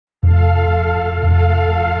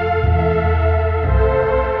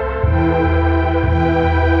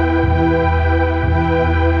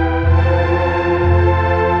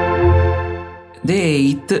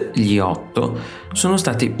Gli Otto sono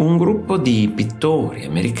stati un gruppo di pittori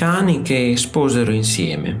americani che esposero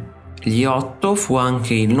insieme. Gli Otto fu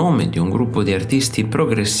anche il nome di un gruppo di artisti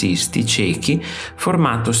progressisti cechi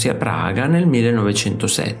formatosi a Praga nel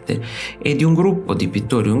 1907 e di un gruppo di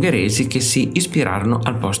pittori ungheresi che si ispirarono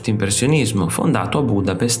al post-impressionismo fondato a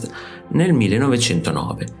Budapest nel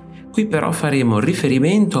 1909. Qui però faremo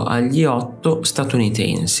riferimento agli Otto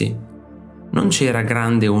statunitensi. Non c'era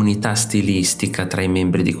grande unità stilistica tra i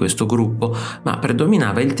membri di questo gruppo, ma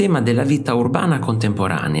predominava il tema della vita urbana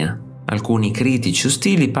contemporanea. Alcuni critici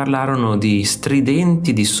ostili parlarono di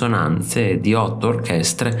stridenti dissonanze di 8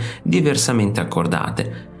 orchestre diversamente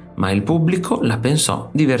accordate, ma il pubblico la pensò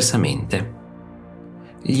diversamente.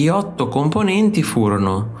 Gli 8 componenti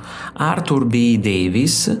furono Arthur B.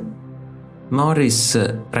 Davis,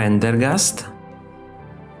 Maurice Prendergast,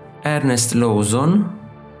 Ernest Lawson,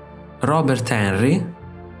 Robert Henry,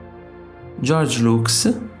 George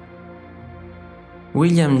Lux,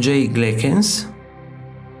 William J. Glekens,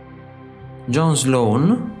 John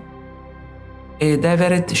Sloan ed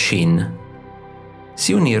Everett Shinn.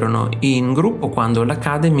 Si unirono in gruppo quando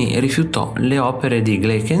l'Academy rifiutò le opere di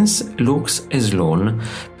Glekens, Lux e Sloan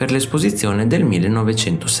per l'esposizione del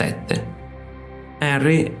 1907.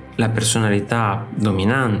 Henry, la personalità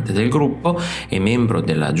dominante del gruppo e membro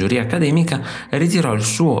della giuria accademica, ritirò il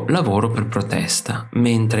suo lavoro per protesta,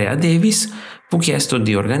 mentre a Davis fu chiesto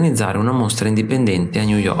di organizzare una mostra indipendente a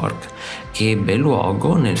New York, che ebbe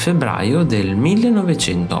luogo nel febbraio del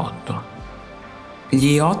 1908.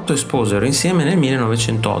 Gli 8 esposero insieme nel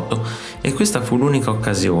 1908 e questa fu l'unica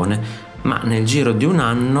occasione, ma nel giro di un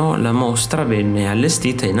anno la mostra venne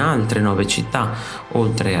allestita in altre 9 città,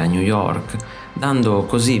 oltre a New York, dando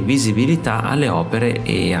così visibilità alle opere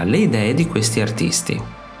e alle idee di questi artisti.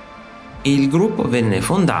 Il gruppo venne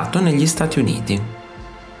fondato negli Stati Uniti.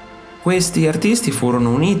 Questi artisti furono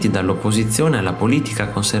uniti dall'opposizione alla politica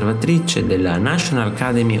conservatrice della National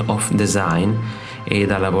Academy of Design e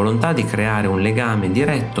dalla volontà di creare un legame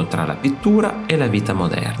diretto tra la pittura e la vita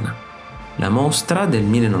moderna. La mostra del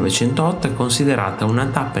 1908 è considerata una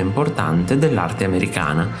tappa importante dell'arte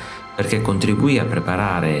americana, perché contribuì a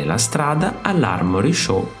preparare la strada all'Armory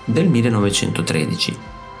Show del 1913,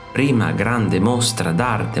 prima grande mostra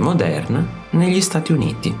d'arte moderna negli Stati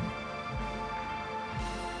Uniti.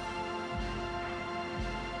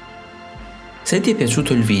 Se ti è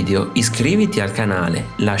piaciuto il video, iscriviti al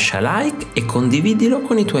canale, lascia like e condividilo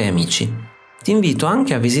con i tuoi amici. Ti invito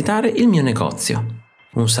anche a visitare il mio negozio.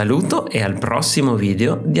 Un saluto e al prossimo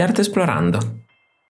video di Artesplorando.